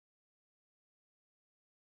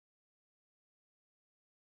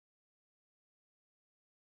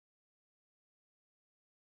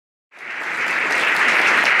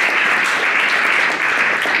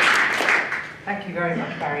you very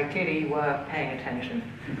much, Barry. Clearly you were paying attention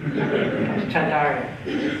to Chandaria.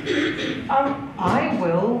 I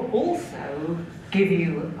will also give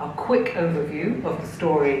you a quick overview of the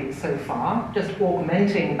story so far, just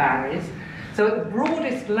augmenting Barry's. So at the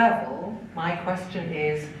broadest level, my question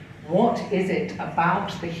is, what is it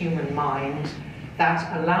about the human mind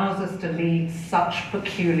that allows us to lead such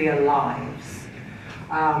peculiar lives,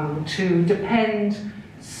 to depend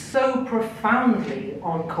so profoundly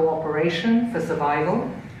on cooperation for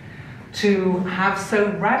survival, to have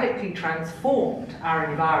so radically transformed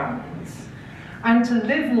our environments, and to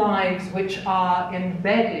live lives which are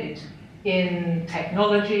embedded in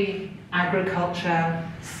technology, agriculture,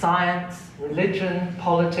 science, religion,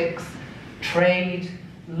 politics, trade,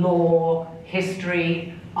 law,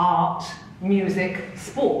 history, art, music,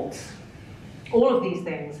 sports. All of these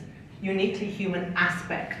things, uniquely human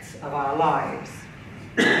aspects of our lives.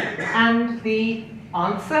 And the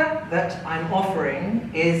answer that I'm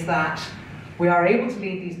offering is that we are able to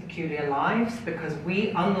lead these peculiar lives because we,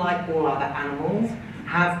 unlike all other animals,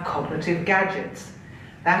 have cognitive gadgets.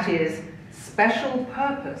 That is, special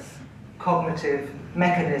purpose cognitive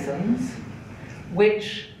mechanisms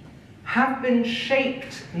which have been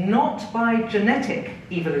shaped not by genetic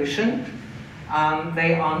evolution.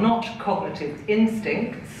 They are not cognitive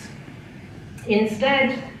instincts.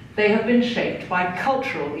 Instead, they have been shaped by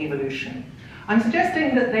cultural evolution. I'm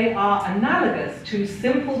suggesting that they are analogous to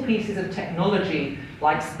simple pieces of technology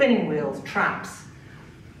like spinning wheels, traps,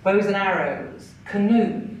 bows and arrows,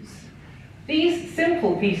 canoes. These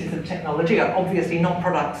simple pieces of technology are obviously not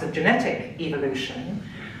products of genetic evolution,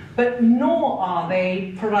 but nor are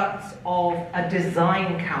they products of a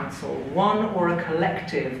design council, one or a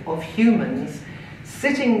collective of humans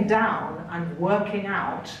sitting down and working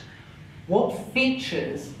out what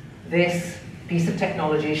features this piece of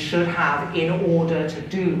technology should have in order to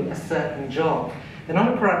do a certain job. They're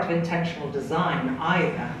not a product of intentional design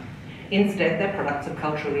either. Instead, they're products of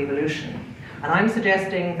cultural evolution. And I'm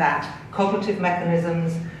suggesting that cognitive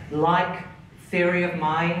mechanisms like theory of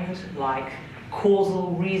mind, like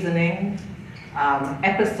causal reasoning,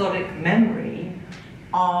 episodic memory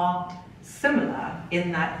are similar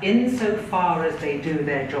in that insofar as they do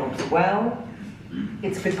their jobs well,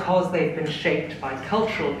 it's because they've been shaped by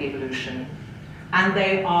cultural evolution, and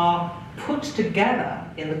they are put together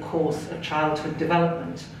in the course of childhood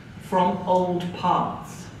development from old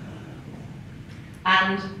parts.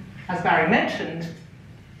 And as Barry mentioned,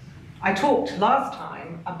 I talked last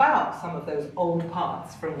time about some of those old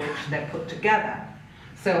parts from which they're put together.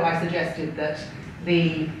 So I suggested that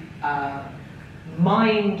the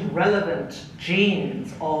mind-relevant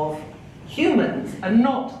genes of humans are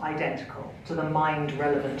not identical to the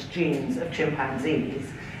mind-relevant genes of chimpanzees.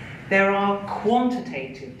 There are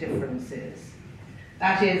quantitative differences.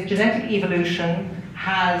 That is, genetic evolution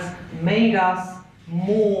has made us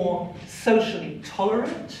more socially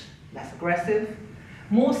tolerant, less aggressive,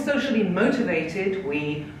 more socially motivated.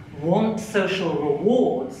 We want social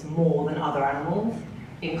rewards more than other animals,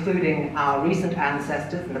 including our recent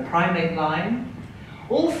ancestors in the primate line.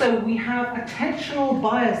 Also, we have attentional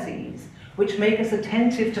biases which make us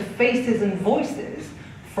attentive to faces and voices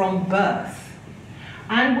from birth.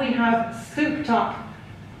 And we have souped up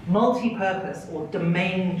multi-purpose or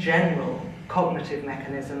domain-general cognitive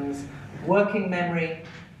mechanisms, working memory,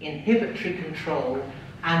 inhibitory control,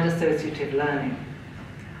 and associative learning.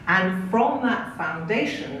 And from that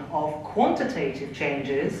foundation of quantitative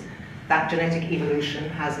changes that genetic evolution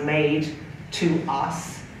has made to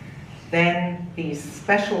us, then these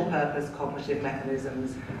special purpose cognitive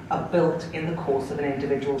mechanisms are built in the course of an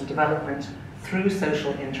individual's development through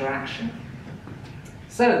social interaction.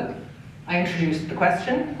 So, I introduced the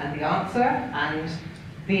question and the answer, and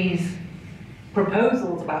these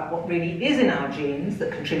proposals about what really is in our genes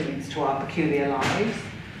that contributes to our peculiar lives.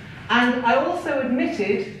 And I also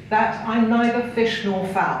admitted that I'm neither fish nor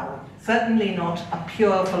fowl, certainly not a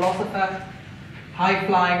pure philosopher,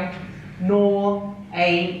 high-flying, nor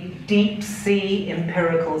a deep-sea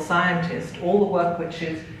empirical scientist. All the work which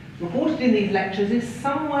is reported in these lectures is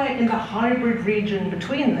somewhere in the hybrid region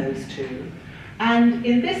between those two. And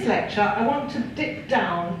in this lecture, I want to dip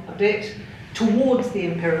down a bit towards the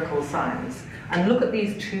empirical science and look at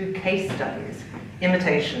these two case studies,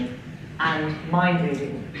 imitation and mind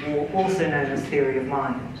reading, or also known as theory of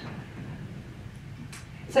mind.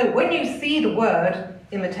 So when you see the word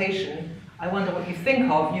imitation, I wonder what you think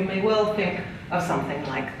of. You may well think of something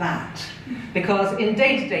like that. Because in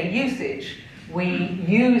day-to-day usage, we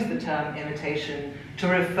use the term imitation to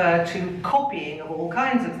refer to copying of all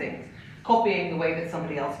kinds of things. Copying the way that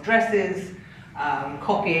somebody else dresses,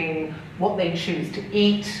 copying what they choose to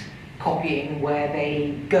eat, copying where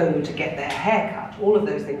they go to get their hair cut. All of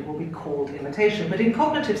those things will be called imitation. But in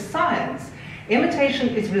cognitive science, imitation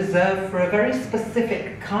is reserved for a very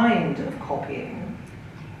specific kind of copying,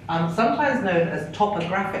 sometimes known as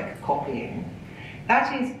topographic copying.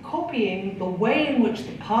 That is, copying the way in which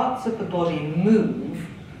the parts of the body move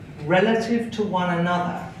relative to one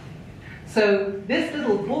another. So this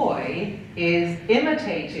little boy is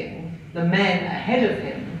imitating the men ahead of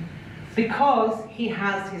him because he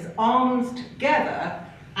has his arms together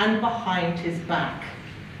and behind his back.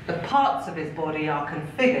 The parts of his body are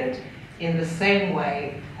configured in the same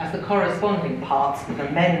way as the corresponding parts of the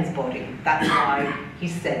men's body. That's why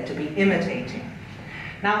he's said to be imitating.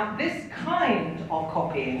 Now, this kind of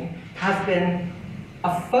copying has been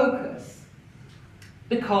a focus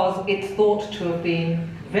because it's thought to have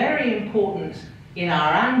been very important in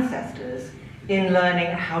our ancestors in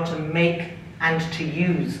learning how to make and to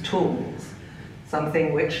use tools,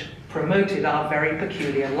 something which promoted our very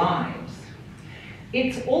peculiar lives.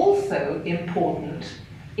 It's also important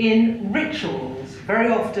in rituals,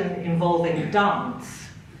 very often involving dance.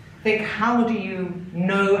 Think, how do you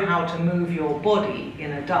know how to move your body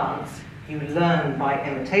in a dance? You learn by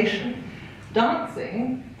imitation.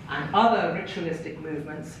 Dancing and other ritualistic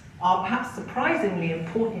movements are perhaps surprisingly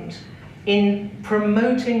important in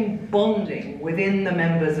promoting bonding within the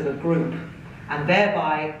members of a group and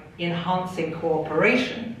thereby enhancing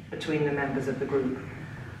cooperation between the members of the group.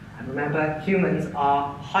 And remember, humans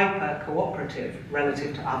are hyper-cooperative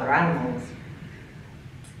relative to other animals.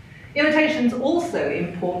 Imitation is also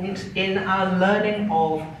important in our learning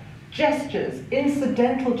of gestures,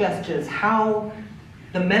 incidental gestures, how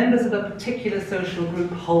the members of a particular social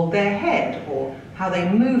group hold their head or how they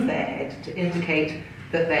move their head to indicate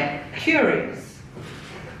that they're curious.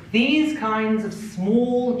 These kinds of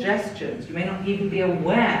small gestures, you may not even be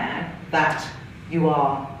aware that you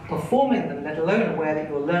are performing them, let alone aware that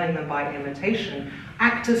you're learning them by imitation,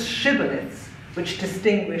 act as shibboleths which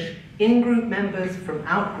distinguish in-group members from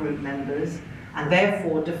out-group members and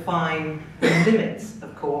therefore define the limits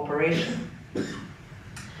of cooperation.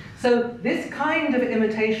 So this kind of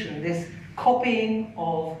imitation, this copying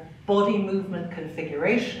of body movement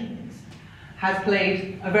configurations, has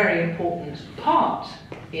played a very important part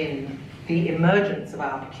in the emergence of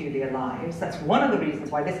our peculiar lives. That's one of the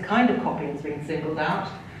reasons why this kind of copying is being singled out.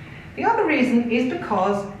 The other reason is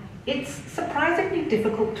because it's surprisingly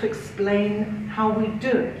difficult to explain how we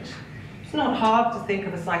do it. It's not hard to think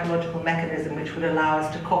of a psychological mechanism which would allow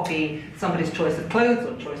us to copy somebody's choice of clothes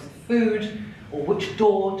or choice of food or which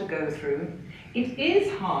door to go through. It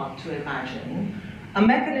is hard to imagine a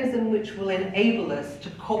mechanism which will enable us to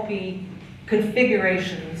copy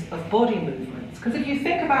configurations of body movements. Because if you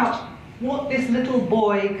think about what this little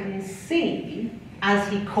boy can see as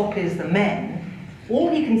he copies the men, all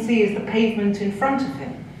he can see is the pavement in front of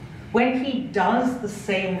him. When he does the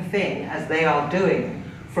same thing as they are doing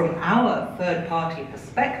from our third-party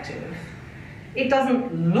perspective, it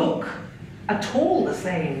doesn't look at all the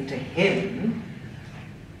same to him.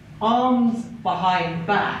 Arms behind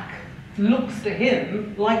back looks to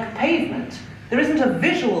him like pavement. There isn't a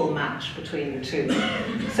visual match between the two.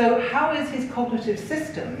 So how is his cognitive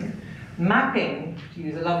system mapping, to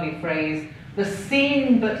use a lovely phrase, the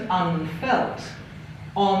seen but unfelt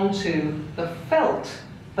onto the felt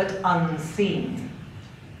but unseen?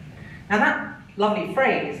 Now that lovely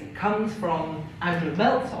phrase comes from Andrew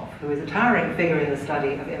Meltzoff, who is a towering figure in the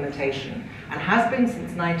study of imitation and has been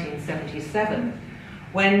since 1977,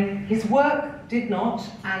 when his work did not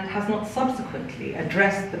and has not subsequently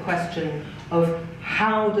addressed the question of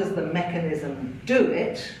how does the mechanism do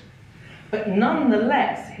it, but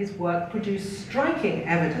nonetheless his work produced striking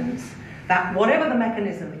evidence that whatever the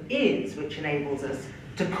mechanism is which enables us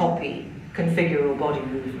to copy configurable body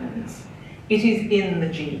movements, it is in the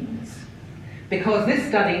genes. Because this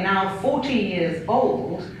study, now 40 years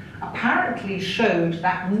old, apparently showed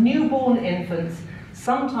that newborn infants,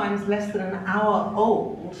 sometimes less than an hour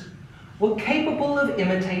old, were capable of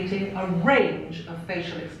imitating a range of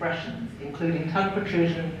facial expressions, including tongue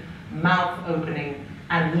protrusion, mouth opening,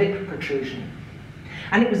 and lip protrusion.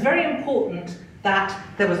 And it was very important that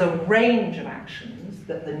there was a range of actions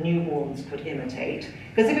that the newborns could imitate,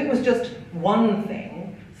 because if it was just one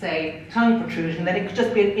thing, say tongue protrusion, then it could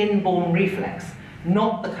just be an inborn reflex,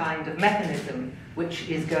 not the kind of mechanism which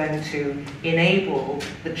is going to enable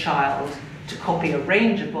the child to copy a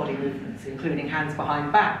range of body movements, including hands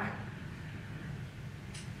behind back.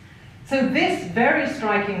 So this very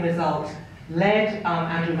striking result led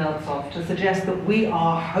Andrew Meltzoff to suggest that we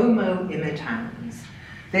are homo imitans.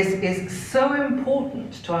 This is so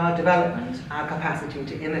important to our development, our capacity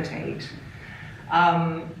to imitate.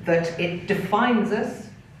 that it defines us,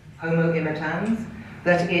 Homo imitans,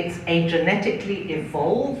 that it's a genetically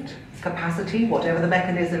evolved capacity, whatever the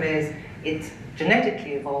mechanism is, it's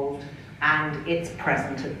genetically evolved, and it's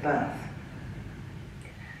present at birth.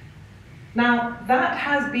 Now, that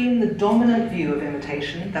has been the dominant view of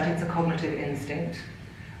imitation, that it's a cognitive instinct,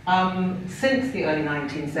 since the early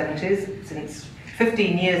 1970s, since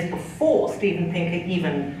 15 years before Steven Pinker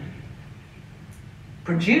even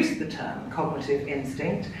produced the term cognitive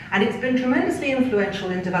instinct, and it's been tremendously influential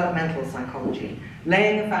in developmental psychology,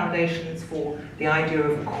 laying the foundations for the idea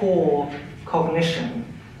of core cognition,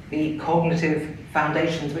 the cognitive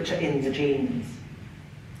foundations which are in the genes.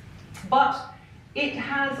 But it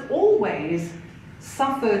has always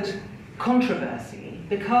suffered controversy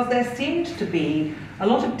because there seemed to be a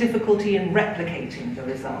lot of difficulty in replicating the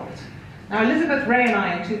result. Now, Elizabeth Ray and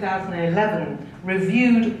I in 2011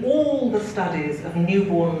 reviewed all the studies of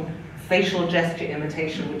newborn facial gesture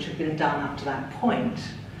imitation which had been done up to that point.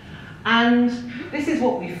 And this is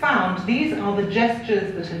what we found. These are the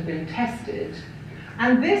gestures that had been tested.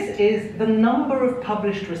 And this is the number of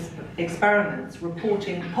published experiments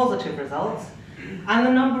reporting positive results and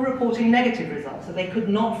the number reporting negative results. So they could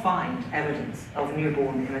not find evidence of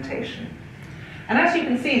newborn imitation. And as you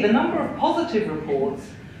can see, the number of positive reports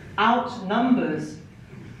outnumbers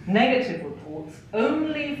negative reports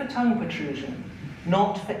only for tongue protrusion,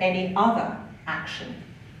 not for any other action.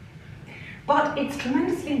 But it's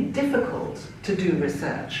tremendously difficult to do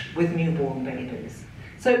research with newborn babies.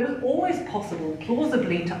 So it was always possible,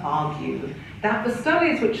 plausibly, to argue that the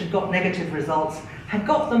studies which had got negative results had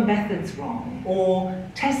got the methods wrong or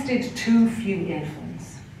tested too few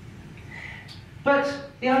infants. But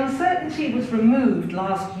the uncertainty was removed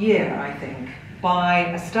last year, I think, by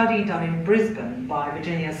a study done in Brisbane by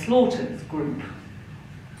Virginia Slaughter's group,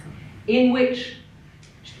 in which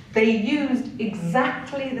they used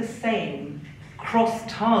exactly the same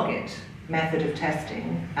cross-target method of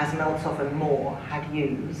testing as Meltzoff and Moore had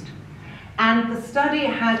used. And the study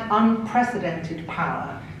had unprecedented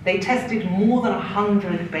power. They tested more than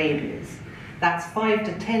 100 babies. That's 5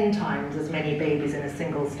 to 10 times as many babies in a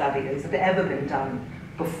single study as had ever been done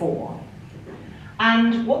before.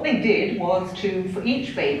 And what they did was to, for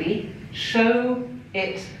each baby, show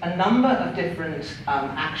it a number of different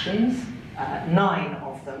actions, 9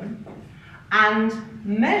 of them, and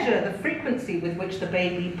measure the frequency with which the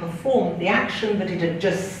baby performed the action that it had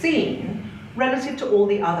just seen relative to all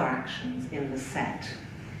the other actions in the set.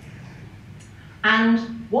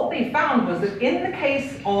 And what they found was that in the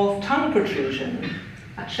case of tongue protrusion,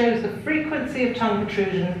 that shows the frequency of tongue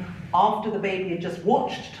protrusion after the baby had just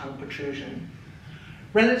watched tongue protrusion,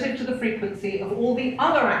 relative to the frequency of all the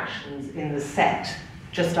other actions in the set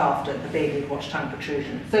just after the baby had watched tongue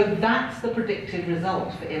protrusion. So that's the predicted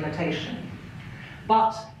result for imitation.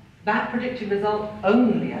 But that predicted result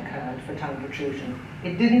only occurred for tongue protrusion.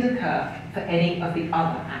 It didn't occur for any of the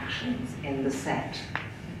other actions in the set.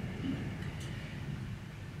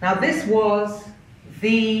 Now, this was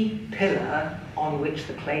the pillar on which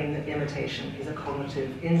the claim that imitation is a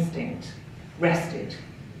cognitive instinct rested.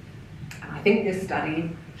 And I think this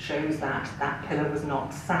study shows that that pillar was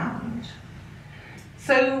not sound.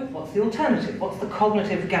 So what's the alternative? What's the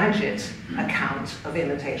cognitive gadget account of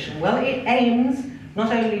imitation? Well, it aims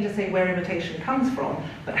not only to say where imitation comes from,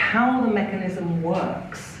 but how the mechanism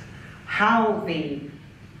works, how the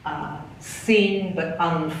seen but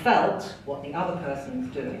unfelt, what the other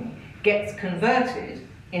person's doing, gets converted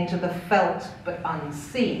into the felt but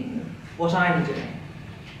unseen, what I'm doing.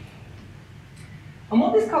 And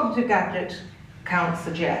what this cognitive gadget account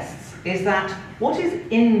suggests is that what is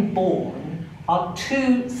inborn are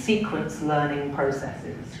 2 sequence learning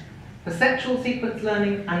processes: perceptual sequence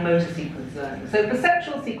learning and motor sequence learning. So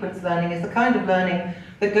perceptual sequence learning is the kind of learning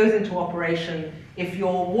that goes into operation if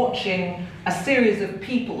you're watching a series of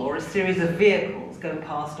people or a series of vehicles go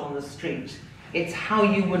past on the street. It's how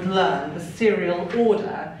you would learn the serial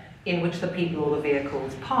order in which the people or the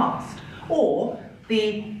vehicles passed, or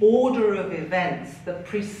the order of events that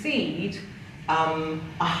precede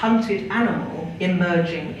a hunted animal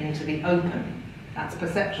emerging into the open. That's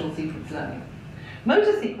perceptual sequence learning.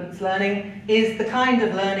 Motor sequence learning is the kind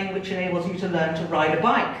of learning which enables you to learn to ride a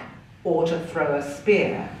bike or to throw a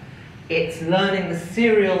spear. It's learning the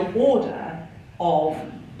serial order of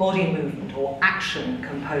body movement or action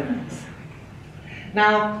components.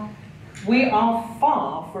 Now, we are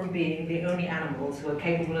far from being the only animals who are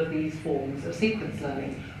capable of these forms of sequence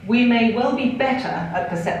learning. We may well be better at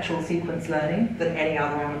perceptual sequence learning than any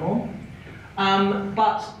other animal,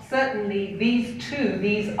 but certainly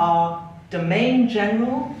these are domain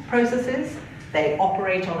general processes They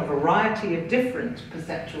operate on a variety of different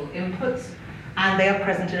perceptual inputs, and they are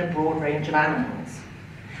present in a broad range of animals.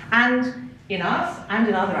 And in us and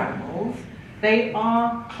in other animals, they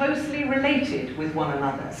are closely related with one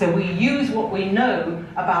another. So we use what we know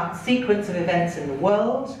about the sequence of events in the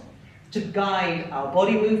world to guide our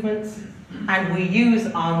body movements, and we use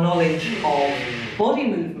our knowledge of body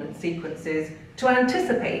movement sequences to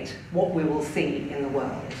anticipate what we will see in the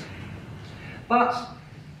world. But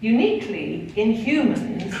uniquely, in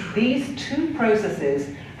humans, these two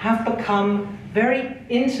processes have become very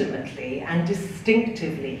intimately and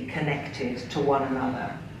distinctively connected to one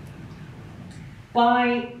another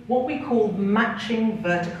by what we call matching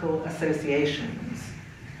vertical associations,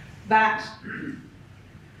 that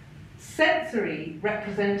sensory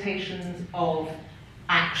representations of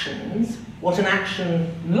actions, what an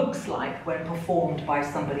action looks like when performed by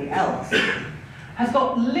somebody else, has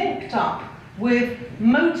got linked up with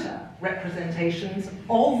motor representations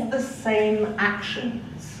of the same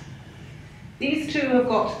actions. These two have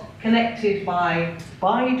got connected by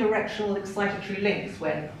bidirectional excitatory links.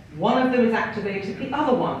 When one of them is activated, the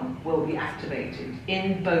other one will be activated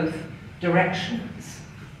in both directions.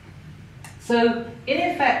 So,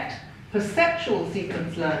 in effect, perceptual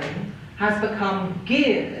sequence learning has become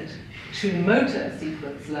geared to motor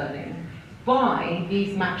sequence learning by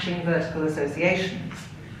these matching vertical associations.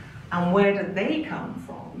 And where do they come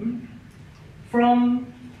from?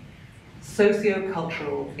 From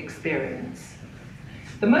sociocultural experience.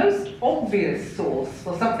 The most obvious source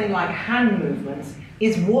for something like hand movements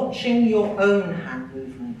is watching your own hand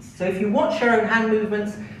movements. So if you watch your own hand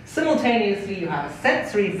movements, simultaneously you have a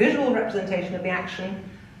sensory visual representation of the action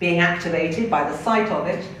being activated by the sight of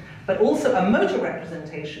it, but also a motor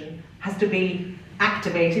representation has to be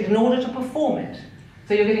activated in order to perform it.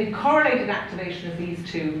 So you're getting correlated activation of these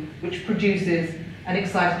two, which produces an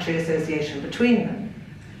excitatory association between them.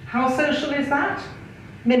 How social is that?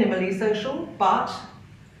 Minimally social, but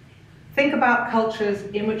think about cultures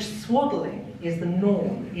in which swaddling is the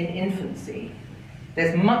norm in infancy.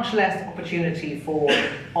 There's much less opportunity for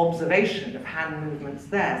observation of hand movements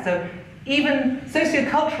there. So even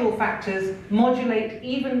sociocultural factors modulate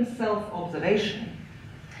even self-observation.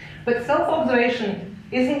 But self-observation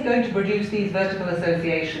isn't going to produce these vertical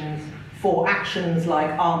associations for actions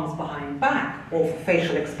like arms behind back or for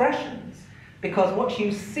facial expressions, because what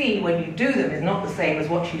you see when you do them is not the same as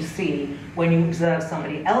what you see when you observe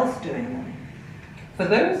somebody else doing them. For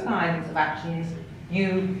those kinds of actions,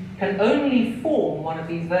 you can only form one of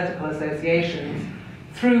these vertical associations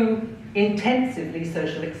through intensively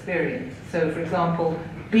social experience. So, for example,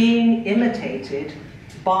 being imitated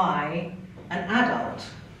by an adult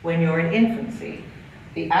when you're in infancy.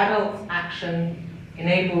 The adult's action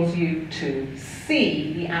enables you to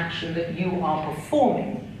see the action that you are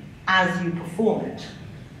performing as you perform it.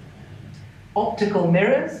 Optical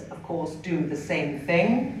mirrors, of course, do the same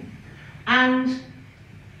thing. And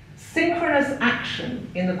synchronous action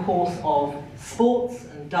in the course of sports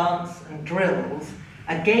and dance and drills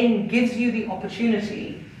again gives you the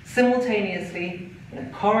opportunity simultaneously, in a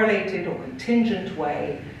correlated or contingent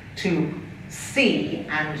way, to see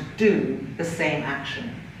and do the same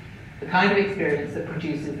action. The kind of experience that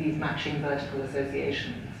produces these matching vertical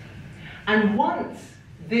associations. And once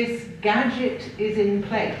this gadget is in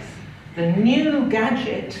place, the new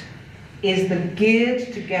gadget is the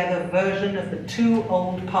geared together version of the two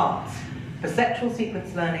old parts, perceptual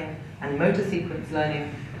sequence learning and motor sequence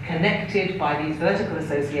learning, connected by these vertical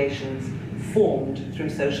associations formed through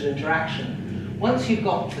social interaction. Once you've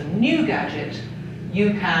got the new gadget,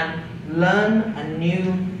 you can learn a new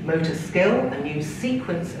motor skill, a new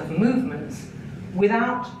sequence of movements,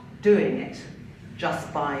 without doing it,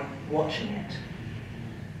 just by watching it.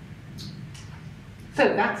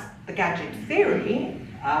 So that's the gadget theory.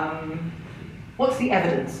 What's the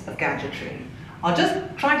evidence of gadgetry? I'll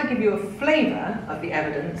just try to give you a flavor of the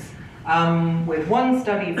evidence with one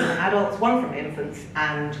study from adults, one from infants,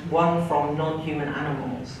 and one from non-human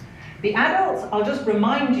animals. The adults, I'll just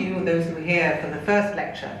remind you, those who were here for the first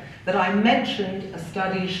lecture, that I mentioned a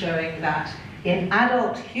study showing that in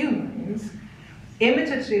adult humans,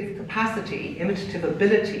 imitative capacity, imitative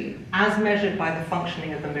ability, as measured by the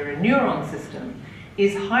functioning of the mirror neuron system,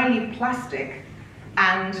 is highly plastic,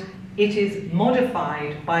 and it is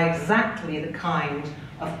modified by exactly the kind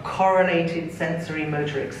of correlated sensory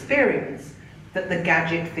motor experience that the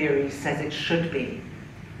gadget theory says it should be.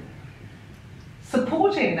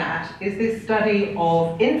 Supporting that is this study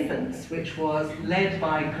of infants, which was led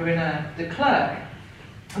by Corinna de Klerk.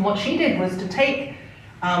 And what she did was to take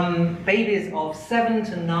babies of 7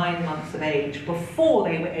 to 9 months of age before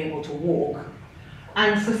they were able to walk,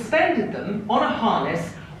 and suspended them on a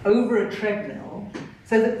harness over a treadmill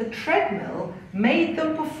so that the treadmill made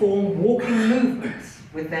them perform walking movements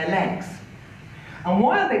with their legs. And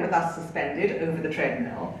while they were thus suspended over the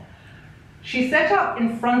treadmill, she set up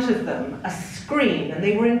in front of them a screen, and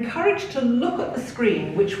they were encouraged to look at the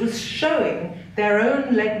screen, which was showing their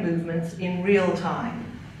own leg movements in real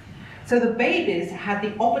time. So the babies had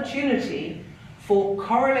the opportunity for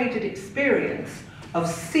correlated experience of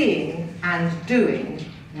seeing and doing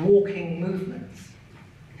walking movements.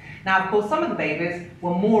 Now, of course, some of the babies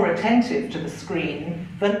were more attentive to the screen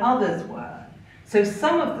than others were. So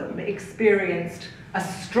some of them experienced a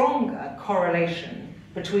stronger correlation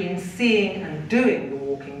between seeing and doing the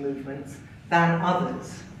walking movements than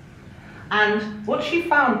others. And what she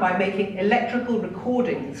found by making electrical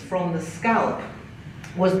recordings from the scalp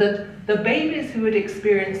was that the babies who had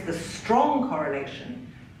experienced the strong correlation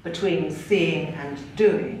between seeing and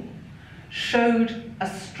doing showed a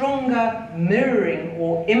stronger mirroring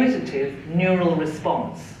or imitative neural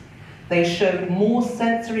response. They showed more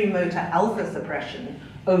sensory motor alpha suppression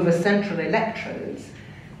over central electrodes,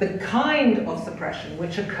 the kind of suppression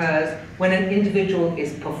which occurs when an individual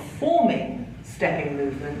is performing stepping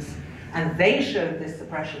movements, and they showed this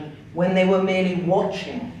suppression when they were merely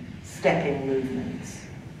watching stepping movements.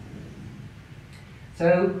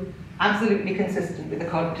 So, absolutely consistent with the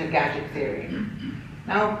cognitive gadget theory.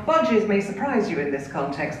 Now, budgies may surprise you in this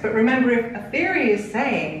context, but remember, if a theory is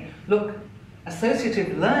saying, look,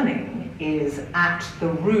 associative learning is at the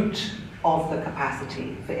root of the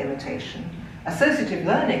capacity for imitation, associative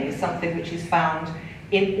learning is something which is found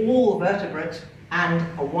in all vertebrate and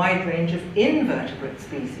a wide range of invertebrate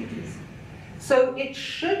species. So it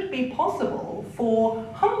should be possible for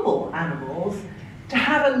humble animals to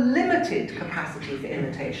have a limited capacity for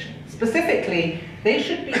imitation. Specifically, they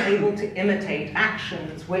should be able to imitate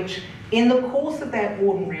actions which, in the course of their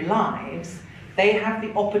ordinary lives, they have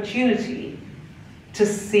the opportunity to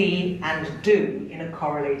see and do in a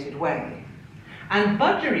correlated way. And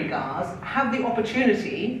budgerigars have the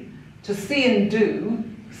opportunity to see and do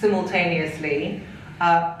simultaneously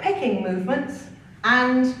pecking movements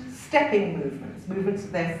and stepping movements, movements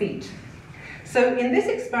of their feet. So in this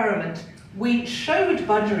experiment, we showed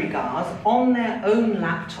budgerigars on their own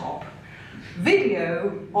laptop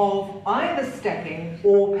video of either stepping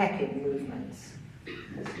or pecking movements.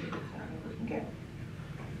 Let's see if we can get.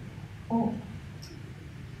 Oh.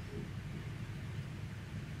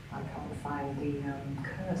 I can't find the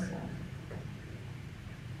cursor.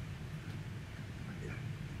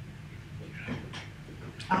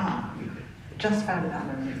 Ah, just found it that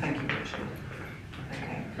moment. Thank you, Richard.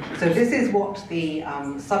 Okay. So this is what the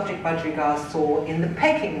subject budgerigars saw in the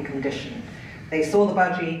pecking condition. They saw the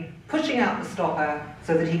budgie pushing out the stopper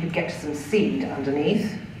so that he could get to some seed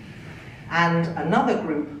underneath. And another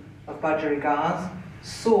group of budgerigars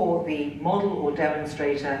saw the model or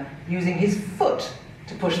demonstrator using his foot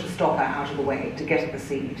to push the stopper out of the way to get at the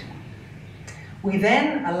seed. We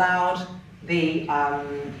then allowed the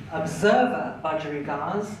observer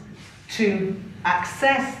budgerigars to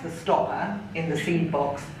access the stopper in the seed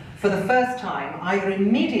box for the first time, either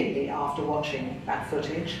immediately after watching that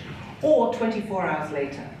footage or 24 hours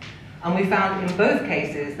later. And we found in both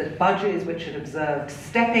cases that budgies which had observed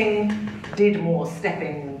stepping did more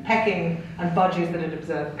stepping than pecking, and budgies that had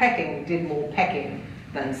observed pecking did more pecking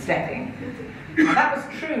than stepping. Now, that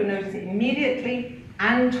was true, notice, immediately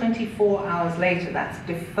and 24 hours later. That's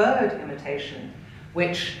deferred imitation,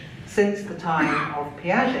 which since the time of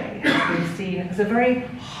Piaget has been seen as a very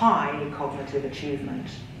high cognitive achievement,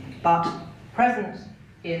 but present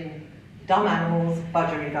in dumb animals,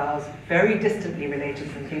 budgerigars, very distantly related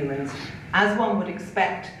from humans, as one would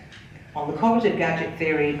expect on the cognitive gadget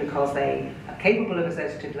theory, because they are capable of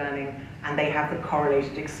associative learning and they have the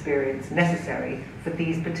correlated experience necessary for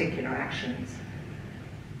these particular actions.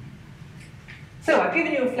 So I've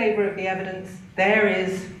given you a flavor of the evidence. There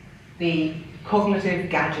is the cognitive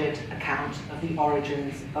gadget account of the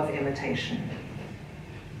origins of imitation.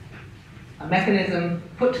 A mechanism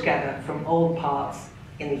put together from old parts,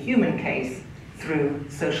 in the human case, through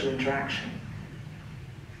social interaction.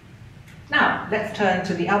 Now, let's turn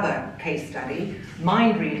to the other case study,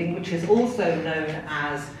 mind reading, which is also known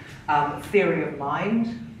as theory of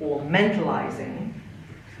mind or mentalizing.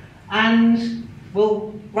 And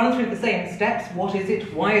we'll run through the same steps. What is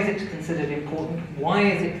it? Why is it considered important? Why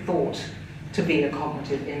is it thought to be a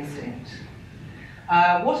cognitive instinct?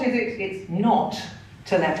 What is it? It's not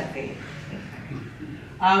telepathy.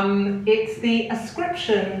 It's the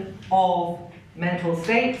ascription of mental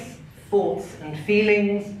states, thoughts and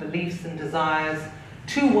feelings, beliefs and desires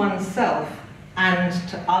to oneself and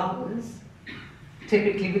to others,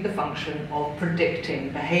 typically with the function of predicting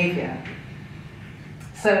behavior.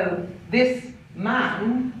 So this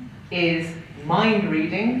man is mind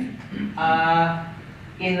reading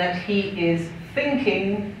in that he is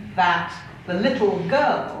thinking that the little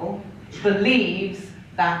girl believes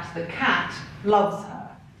that the cat loves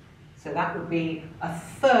her. So that would be a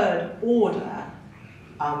third order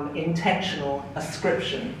intentional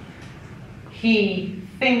ascription. He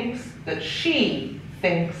thinks that she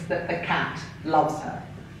thinks that the cat loves her.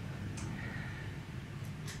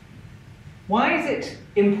 Why is it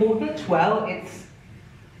important? Well, it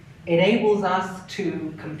enables us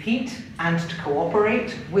to compete and to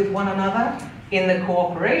cooperate with one another. In the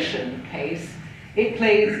cooperation case, it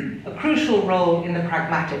plays a crucial role in the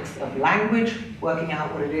pragmatics of language, working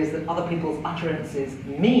out what it is that other people's utterances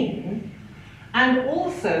mean, and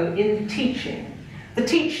also in teaching. The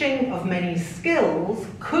teaching of many skills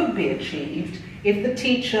could be achieved if the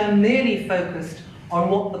teacher merely focused on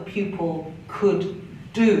what the pupil could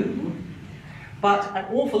do, but an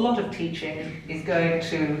awful lot of teaching is going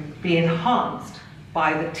to be enhanced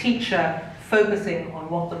by the teacher focusing on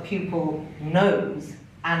what the pupil knows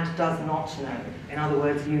and does not know. In other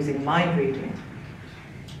words, using mind reading.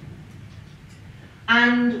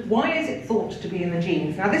 And why is it thought to be in the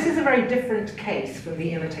genes? Now, this is a very different case from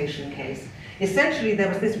the imitation case. Essentially, there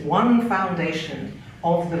was this one foundation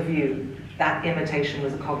of the view that imitation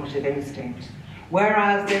was a cognitive instinct,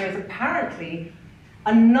 whereas there is apparently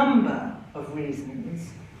a number of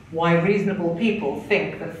reasons why reasonable people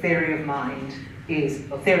think that theory of mind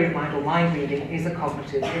or mind reading is a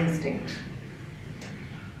cognitive instinct.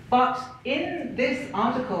 But in this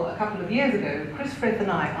article a couple of years ago, Chris Frith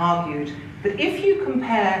and I argued that if you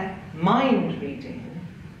compare mind reading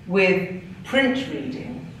with print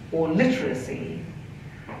reading or literacy,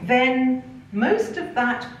 then most of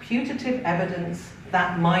that putative evidence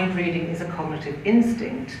that mind reading is a cognitive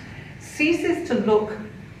instinct ceases to look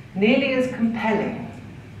nearly as compelling.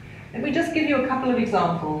 Let me just give you a couple of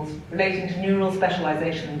examples relating to neural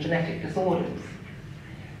specialization and genetic disorders.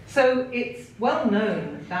 So it's well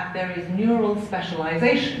known that there is neural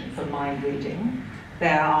specialization for mind reading.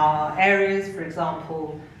 There are areas, for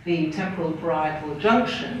example, the temporal parietal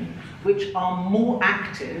junction, which are more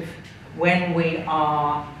active when we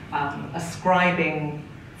are ascribing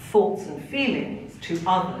thoughts and feelings to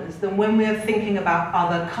others than when we are thinking about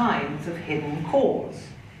other kinds of hidden cause.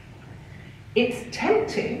 It's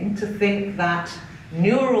tempting to think that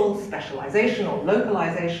neural specialization or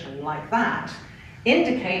localization like that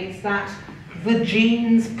indicates that the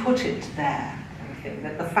genes put it there,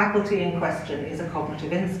 that the faculty in question is a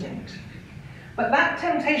cognitive instinct. But that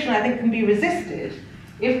temptation, I think, can be resisted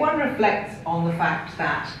if one reflects on the fact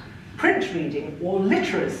that print reading or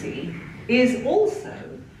literacy is also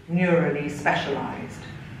neurally specialized.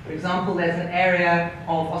 For example, there's an area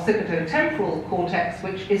of occipitotemporal cortex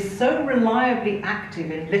which is so reliably active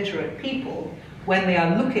in literate people when they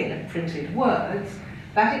are looking at printed words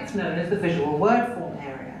that it's known as the visual word form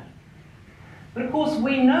area. But of course,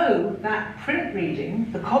 we know that print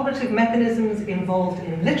reading, the cognitive mechanisms involved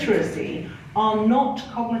in literacy, are not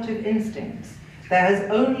cognitive instincts. Print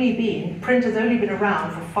has only been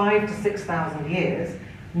around for 5,000 to 6,000 years,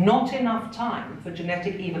 not enough time for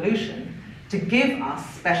genetic evolution to give us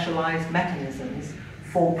specialized mechanisms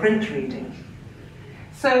for print reading.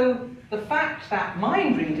 So the fact that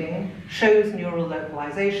mind reading shows neural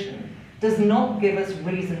localization does not give us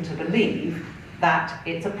reason to believe that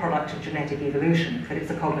it's a product of genetic evolution, that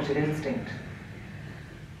it's a cognitive instinct.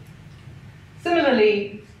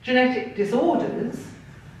 Similarly, genetic disorders,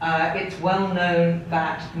 it's well known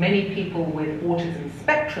that many people with autism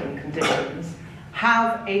spectrum conditions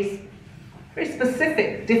have a very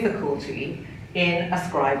specific difficulty in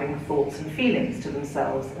ascribing thoughts and feelings to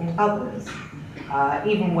themselves and others.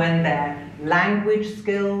 Even when their language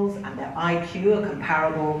skills and their IQ are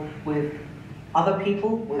comparable with other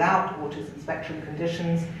people without autism spectrum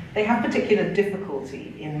conditions, they have particular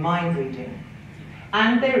difficulty in mind reading.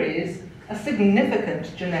 And there is a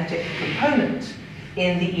significant genetic component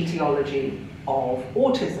in the etiology of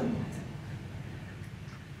autism.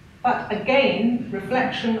 But again,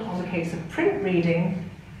 reflection on the case of print reading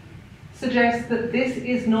suggests that this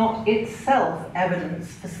is not itself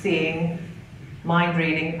evidence for seeing mind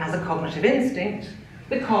reading as a cognitive instinct,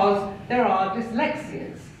 because there are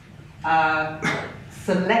dyslexias,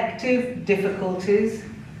 selective difficulties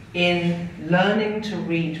in learning to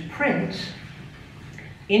read print,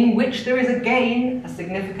 in which there is again a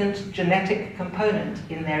significant genetic component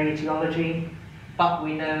in their etiology, but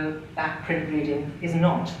we know that print reading is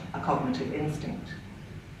not a cognitive instinct.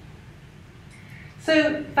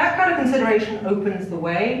 So that kind of consideration opens the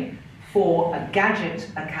way for a gadget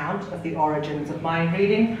account of the origins of mind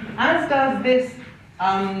reading, as does this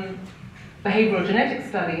behavioral genetics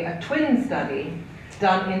study, a twin study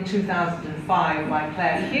done in 2005 by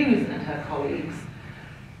Claire Hughes and her colleagues.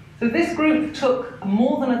 So this group took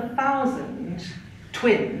more than 1,000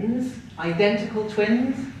 twins, identical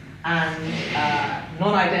twins and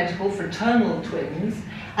non-identical fraternal twins,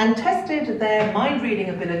 and tested their mind-reading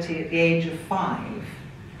ability at the age of 5,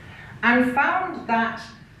 and found that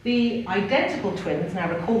the identical twins, now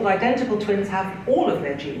recall that identical twins have all of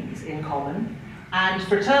their genes in common, and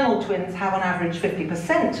fraternal twins have on average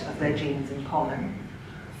 50% of their genes in common,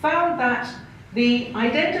 found that the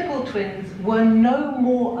identical twins were no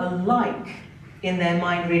more alike in their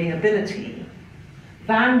mind-reading ability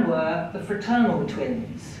than were the fraternal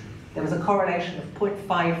twins. There was a correlation of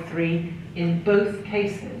 0.53 in both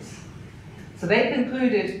cases. So they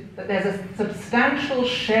concluded that there's a substantial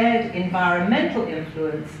shared environmental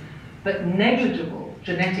influence, but negligible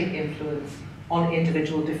genetic influence on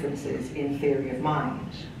individual differences in theory of mind.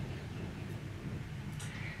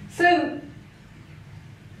 So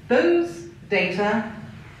those data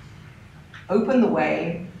open the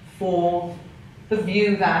way for the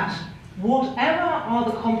view that whatever are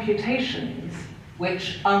the computations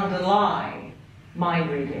which underlie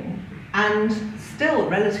mind reading, and still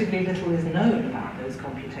relatively little is known about those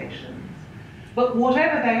computations, but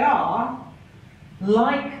whatever they are,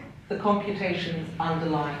 like the computations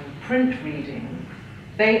underlying print reading,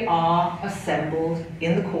 they are assembled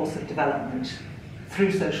in the course of development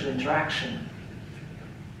through social interaction.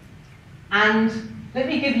 And let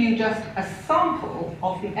me give you just a sample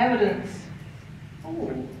of the evidence.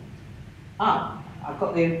 I've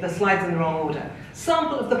got the slides in the wrong order.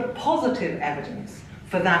 Sample of the positive evidence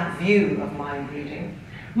for that view of mind reading.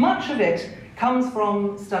 Much of it comes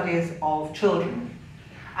from studies of children.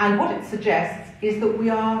 And what it suggests is that we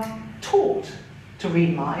are taught to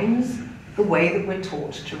read minds the way that we're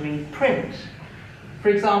taught to read print. For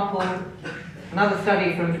example, another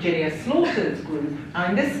study from Virginia Slaughter's group,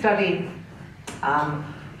 and in this study,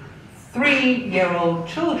 3-year-old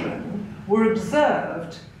children were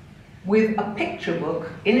observed with a picture book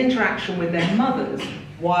in interaction with their mothers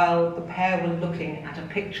while the pair were looking at a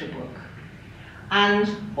picture book. And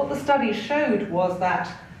what the study showed was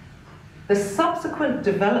that the subsequent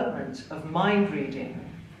development of mind reading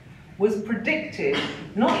was predicted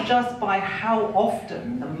not just by how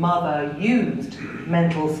often the mother used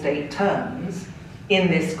mental state terms in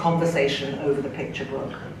this conversation over the picture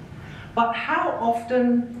book, but how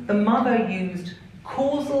often the mother used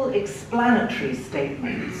causal explanatory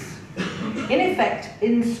statements, in effect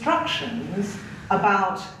instructions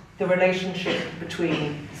about the relationship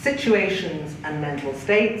between situations and mental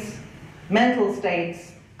states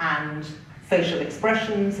and facial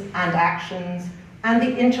expressions and actions, and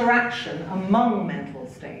the interaction among mental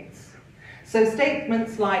states. So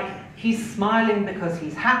statements like, he's smiling because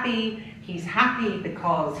he's happy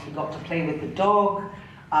because he got to play with the dog,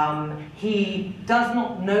 he does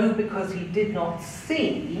not know because he did not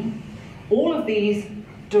see, all of these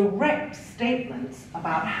direct statements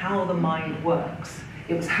about how the mind works.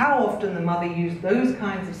 It was how often the mother used those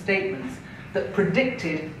kinds of statements that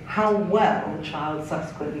predicted how well the child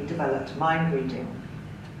subsequently developed mind reading.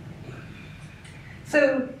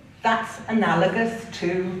 So that's analogous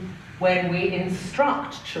to when we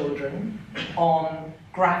instruct children on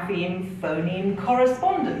grapheme-phoneme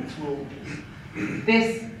correspondence rules.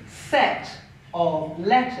 This set of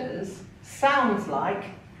letters sounds like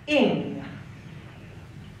ing.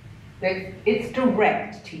 It's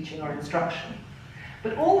direct teaching or instruction.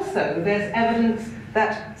 But also there's evidence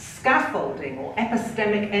that scaffolding or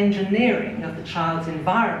epistemic engineering of the child's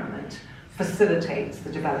environment facilitates the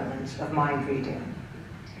development of mind reading.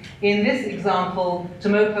 In this example,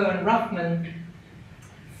 Tomoko and Ruffman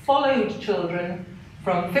followed children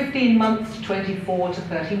from 15 months to 24 to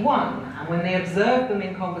 31, and when they observed them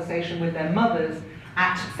in conversation with their mothers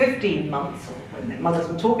at 15 months, or when their mothers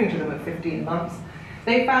were talking to them at 15 months,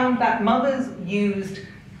 they found that mothers used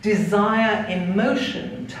desire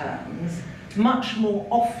emotion terms much more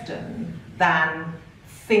often than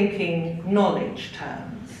thinking knowledge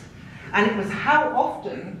terms. And it was how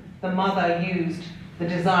often the mother used the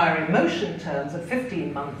desire emotion terms at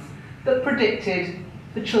 15 months that predicted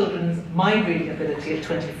the children's mind reading ability at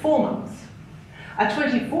 24 months. At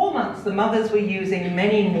 24 months, the mothers were using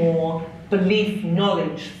many more belief,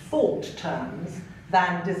 knowledge, thought terms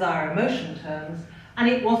than desire emotion terms, and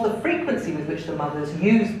it was the frequency with which the mothers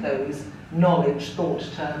used those knowledge, thought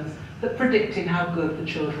terms that predicted how good the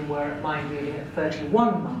children were at mind reading at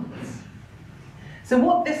 31 months. So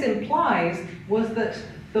what this implies was that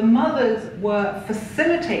the mothers were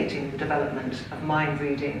facilitating the development of mind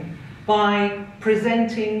reading by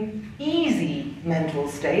presenting easy mental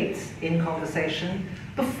states in conversation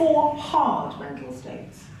before hard mental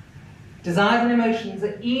states. Desires and emotions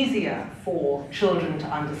are easier for children to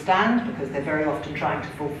understand because they're very often trying to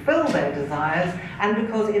fulfill their desires, and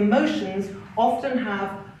because emotions often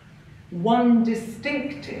have one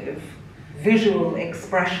distinctive visual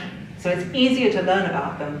expression. So it's easier to learn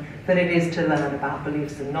about them than it is to learn about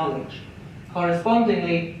beliefs and knowledge.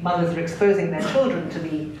 Correspondingly, mothers are exposing their children to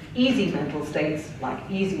the easy mental states, like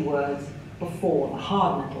easy words, before the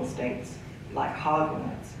hard mental states, like hard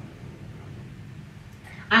words.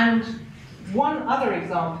 And one other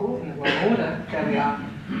example, in the wrong order, there we are,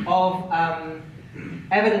 of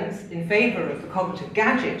evidence in favor of the cognitive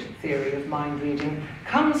gadget theory of mind reading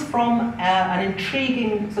comes from an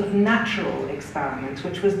intriguing sort of natural experiment,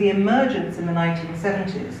 which was the emergence in the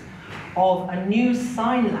 1970s of a new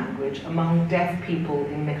sign language among deaf people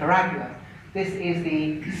in Nicaragua. This is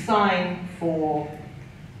the sign for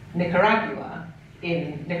Nicaragua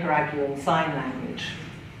in Nicaraguan Sign Language.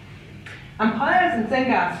 And Paez and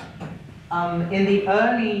Zengas, in the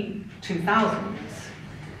early 2000s,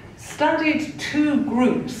 studied two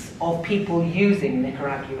groups of people using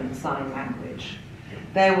Nicaraguan Sign Language.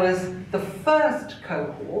 There was the first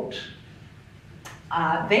cohort.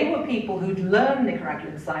 They were people who'd learned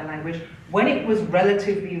Nicaraguan Sign Language when it was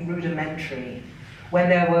relatively rudimentary, when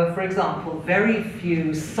there were, for example, very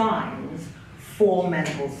few signs for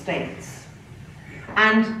mental states.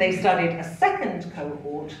 And they studied a second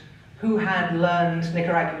cohort who had learned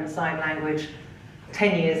Nicaraguan Sign Language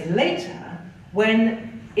 10 years later, when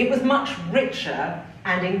it was much richer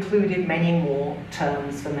and included many more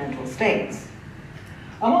terms for mental states.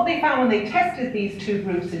 And what they found when they tested these two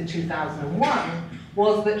groups in 2001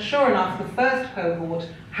 was that, sure enough, the first cohort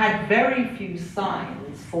had very few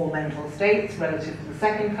signs for mental states relative to the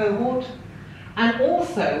second cohort, and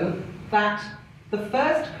also that the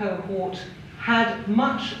first cohort had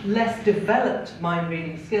much less developed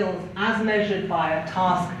mind-reading skills as measured by a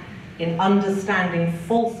task in understanding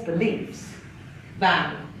false beliefs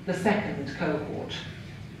than the second cohort.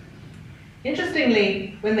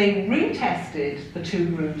 Interestingly, when they retested the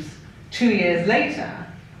two groups 2 years later,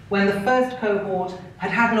 when the first cohort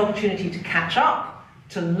had had an opportunity to catch up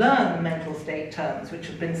to learn the mental state terms which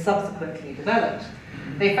had been subsequently developed,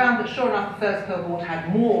 they found that, sure enough, the first cohort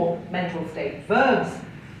had more mental state verbs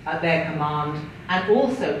at their command, and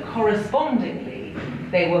also, correspondingly,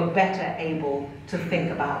 they were better able to think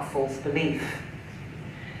about false belief.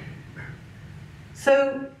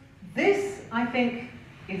 So this, I think,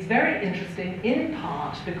 is very interesting, in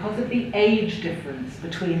part because of the age difference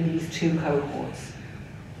between these two cohorts.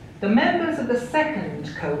 The members of the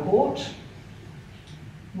second cohort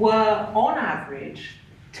were, on average,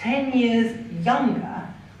 10 years younger.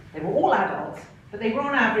 They were all adults, but they were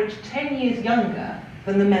on average 10 years younger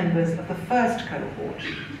than the members of the first cohort.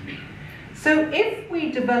 So if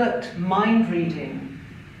we developed mind reading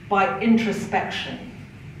by introspection,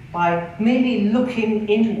 by merely looking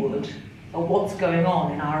inward at what's going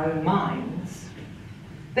on in our own minds,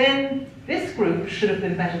 then this group should have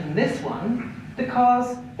been better than this one,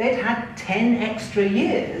 because they'd had 10 extra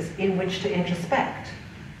years in which to introspect.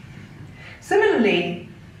 Similarly,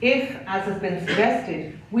 if, as has been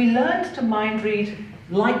suggested, we learned to mind read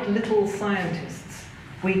like little scientists,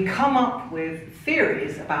 we come up with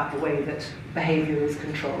theories about the way that behavior is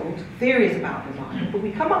controlled, theories about the mind, but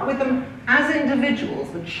we come up with them as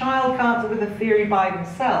individuals. The child comes up with a theory by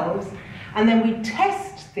themselves, and then we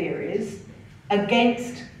test theories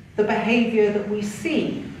against the behavior that we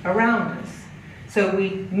see around us. So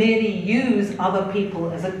we merely use other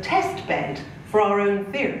people as a test bed for our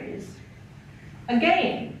own theories.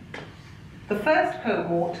 Again, the first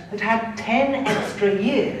cohort had had 10 extra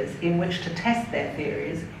years in which to test their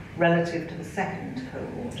theories relative to the second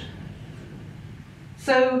cohort.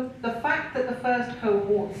 So the fact that the first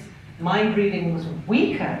cohort's mind reading was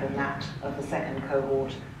weaker than that of the second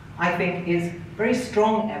cohort, I think, is very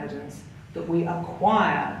strong evidence that we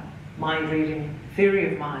acquire mind reading,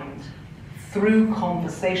 theory of mind, through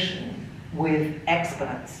conversation with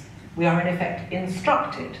experts. We are in effect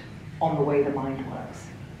instructed on the way the mind works.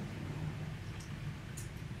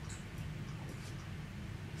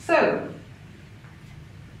 So,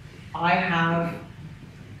 I have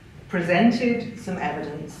presented some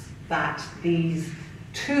evidence that these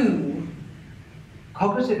two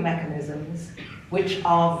cognitive mechanisms, which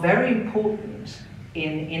are very important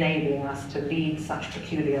in enabling us to lead such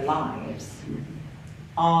peculiar lives,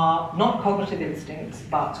 are not cognitive instincts,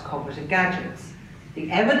 but cognitive gadgets.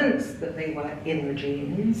 The evidence that they were in the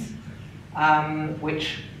genes,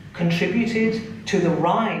 which contributed to the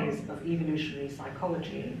rise of evolutionary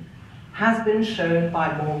psychology, has been shown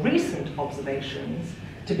by more recent observations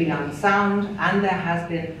to be unsound, and there has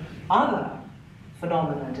been other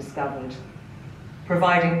phenomena discovered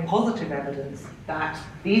providing positive evidence that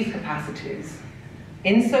these capacities,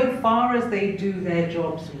 insofar as they do their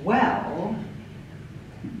jobs well,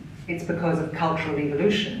 it's because of cultural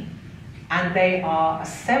evolution, and they are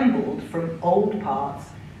assembled from old parts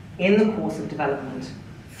in the course of development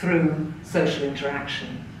through social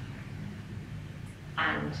interaction.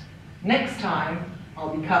 And next time,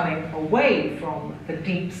 I'll be coming away from the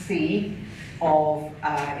deep sea of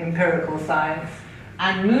empirical science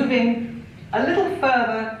and moving a little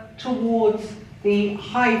further towards the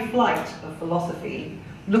high flight of philosophy,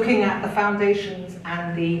 looking at the foundations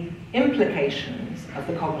and the implications of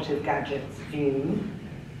the cognitive gadgets view,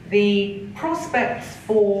 the prospects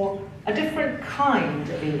for a different kind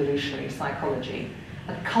of evolutionary psychology,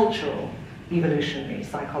 a cultural evolutionary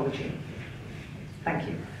psychology. Thank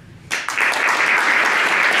you.